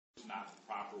not the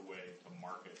proper way to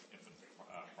market infant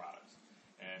products.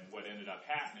 And what ended up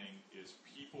happening is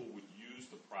people would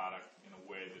use the product in a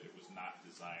way that it was not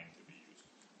designed to be used.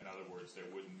 In other words, they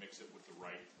wouldn't mix it with the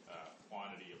right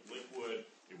quantity of liquid.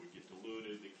 It would get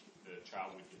diluted. The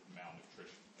child would get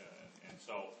malnutrition. And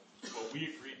so what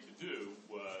we agreed to do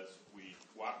was we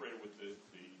cooperated with the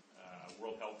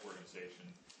World Health Organization.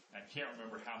 And I can't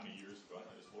remember how many years ago. I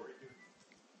don't know, is Lori here?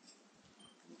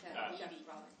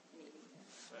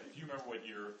 Do you remember what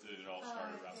year that it all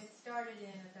started around? It started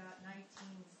in about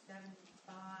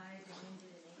 1975 and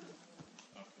ended in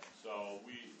 1980. Okay, so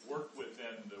we worked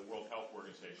within the World Health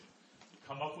Organization to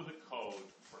come up with a code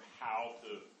for how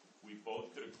we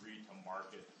both could agree to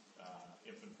market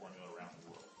infant formula around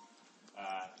the world.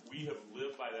 We have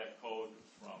lived by that code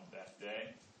from that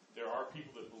day. There are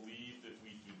people that believe that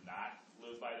we do not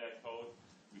live by that code.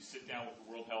 We sit down with the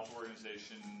World Health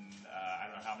Organization, I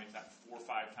don't know how many times, 4 or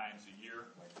 5 times a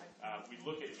year. We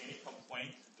look at any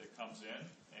complaint that comes in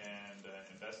and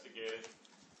investigate it,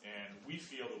 and we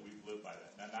feel that we've lived by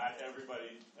that. Now, not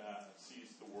everybody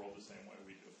sees the world the same way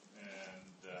we do.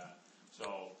 And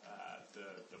so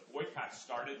the boycott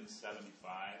started in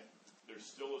 '75. There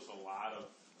still is a lot of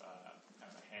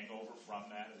kind of a hangover from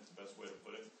that. It's the best way to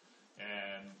put it.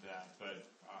 But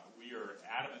we are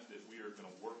adamant that we are going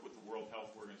to work with the World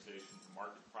Health Organization to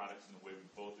market products in the way we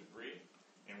both agree,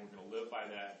 and we're going to live by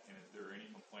that. And if there are any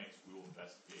complaints, we will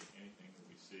investigate anything that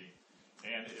we see.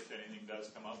 And if anything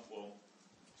does come up, we'll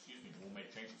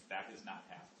make changes. That has not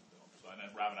happened, though. So, and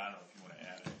then, Robin, I don't know if you want to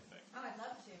add anything. Oh, I'd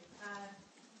love to.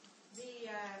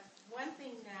 The one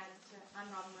thing that I'm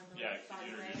Robin Wendell, by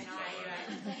the way,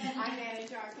 and I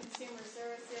manage our consumer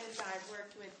services. I've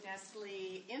worked with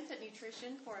Nestle Infant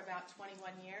Nutrition for about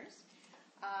 21 years.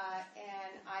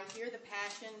 And I hear the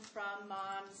passion from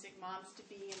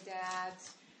moms-to-be and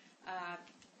dads.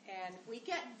 And we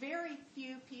get very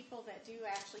few people that do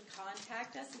actually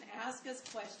contact us and ask us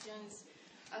questions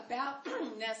about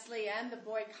Nestle and the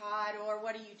boycott, or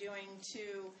what are you doing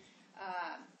to,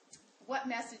 what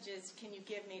messages can you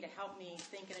give me to help me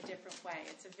think in a different way?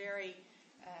 It's a very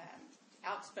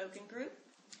outspoken group.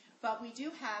 But we do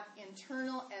have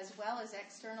internal as well as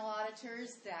external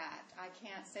auditors that I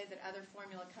can't say that other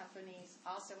formula companies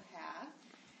also have.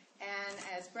 And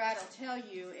as Brad will tell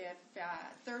you, if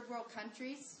third world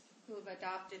countries who have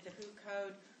adopted the WHO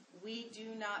code, we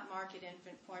do not market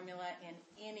infant formula in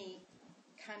any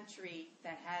country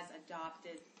that has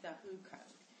adopted the WHO code.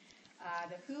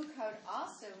 The WHO code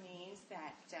also means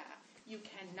that you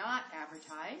cannot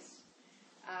advertise,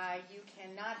 you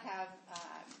cannot have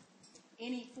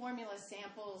any formula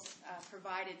samples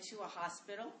provided to a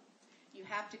hospital. You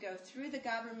have to go through the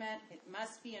government. It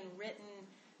must be in written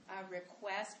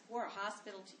request for a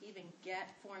hospital to even get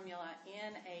formula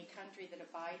in a country that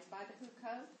abides by the WHO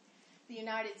code. The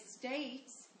United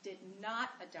States did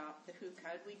not adopt the WHO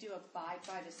code. We do abide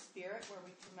by the spirit where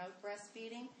we promote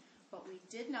breastfeeding, but we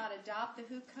did not adopt the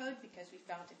WHO code because we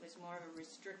felt it was more of a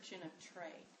restriction of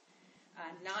trade,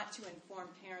 not to inform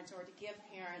parents or to give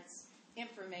parents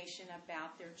information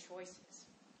about their choices.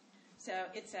 So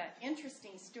it's an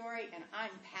interesting story, and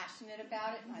I'm passionate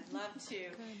about it, and I'd love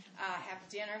to have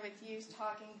dinner with you,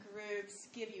 talking groups,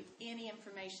 give you any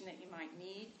information that you might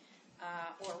need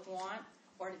or want,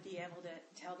 or to be able to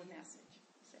tell the message.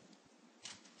 So.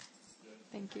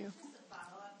 Thank you. Just a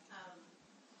follow-up,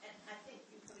 and I think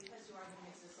because you are going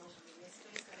into the social media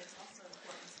space, that it's also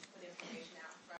important to put information out